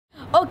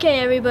Okay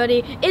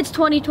everybody, it's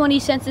 2020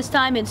 census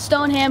time and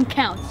Stoneham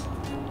counts.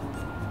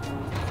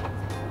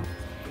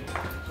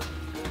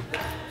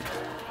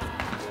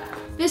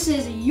 This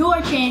is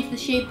your chance to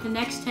shape the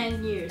next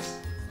 10 years.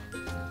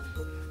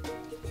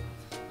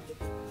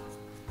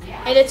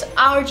 And it's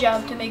our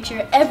job to make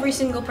sure every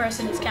single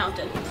person is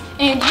counted.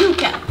 And you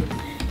count.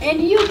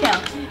 And you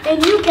count.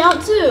 And you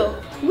count too.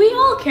 We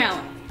all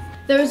count.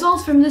 The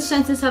results from this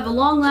census have a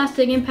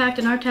long-lasting impact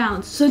on our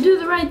towns, so do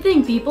the right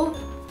thing, people.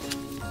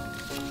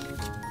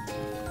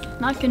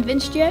 Not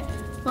convinced yet?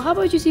 Well, how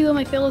about you see what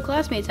my fellow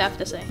classmates have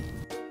to say?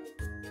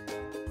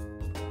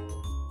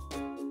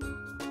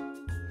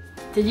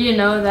 Did you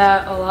know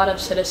that a lot of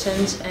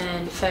citizens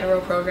and federal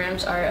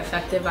programs are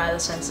affected by the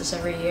census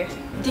every year?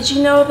 Did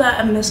you know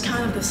that a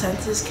miscount of the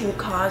census can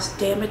cause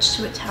damage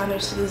to a town or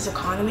city's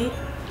economy?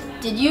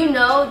 Did you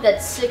know that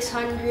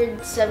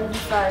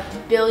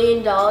 $675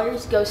 billion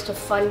goes to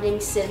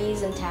funding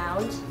cities and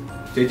towns?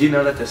 Did you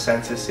know that the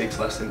census takes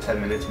less than 10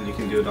 minutes and you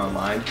can do it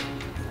online?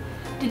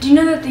 Did you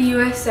know that the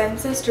U.S.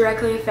 Census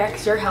directly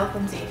affects your health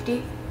and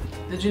safety?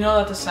 Did you know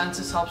that the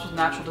census helps with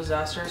natural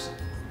disasters?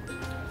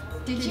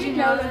 Did you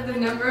know that the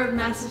number of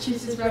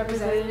Massachusetts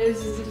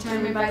representatives is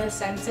determined by the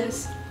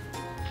census?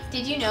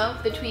 Did you know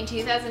between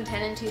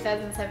 2010 and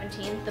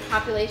 2017, the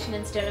population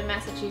in Stoneham,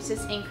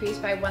 Massachusetts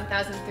increased by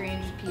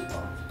 1,300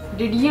 people?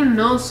 Did you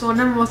know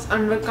Stoneham was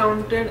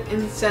undercounted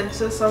in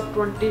census of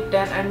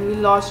 2010 and we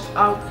lost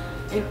out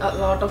in a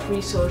lot of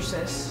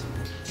resources?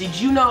 Did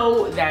you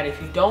know that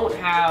if you don't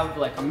have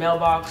like a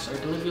mailbox or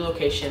delivery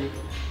location,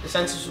 the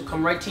census will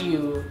come right to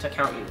you to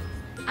count you?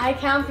 I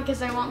count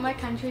because I want my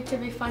country to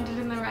be funded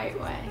in the right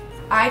way.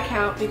 I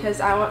count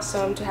because I want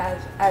Stoneham to have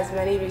as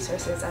many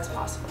resources as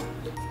possible.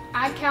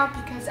 I count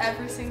because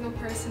every single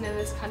person in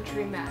this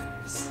country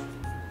matters.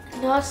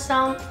 Nós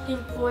somos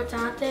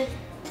importantes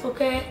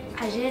porque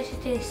a gente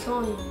tem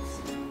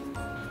sonhos.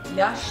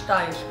 Я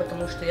считаю,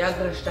 потому что я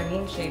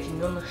гражданин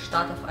Соединенных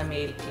Штатов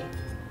Америки.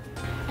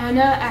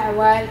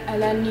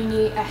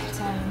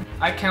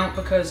 I count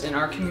because in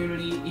our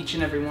community, each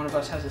and every one of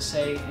us has a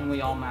say and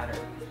we all matter.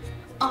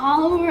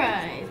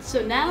 Alright,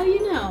 so now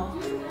you know.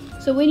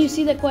 So when you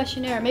see that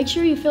questionnaire, make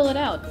sure you fill it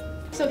out.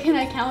 So can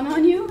I count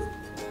on you?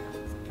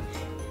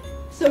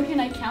 So can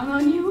I count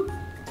on you?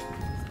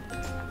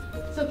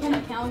 So can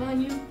I count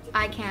on you?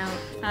 I count.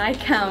 I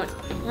count.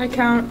 I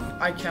count.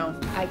 I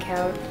count. I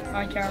count.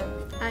 I count.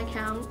 I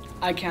count.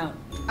 I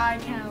count. I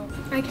count.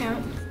 I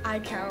count. I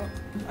count.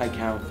 I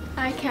count.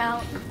 I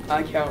count.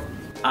 I count.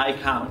 I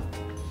count.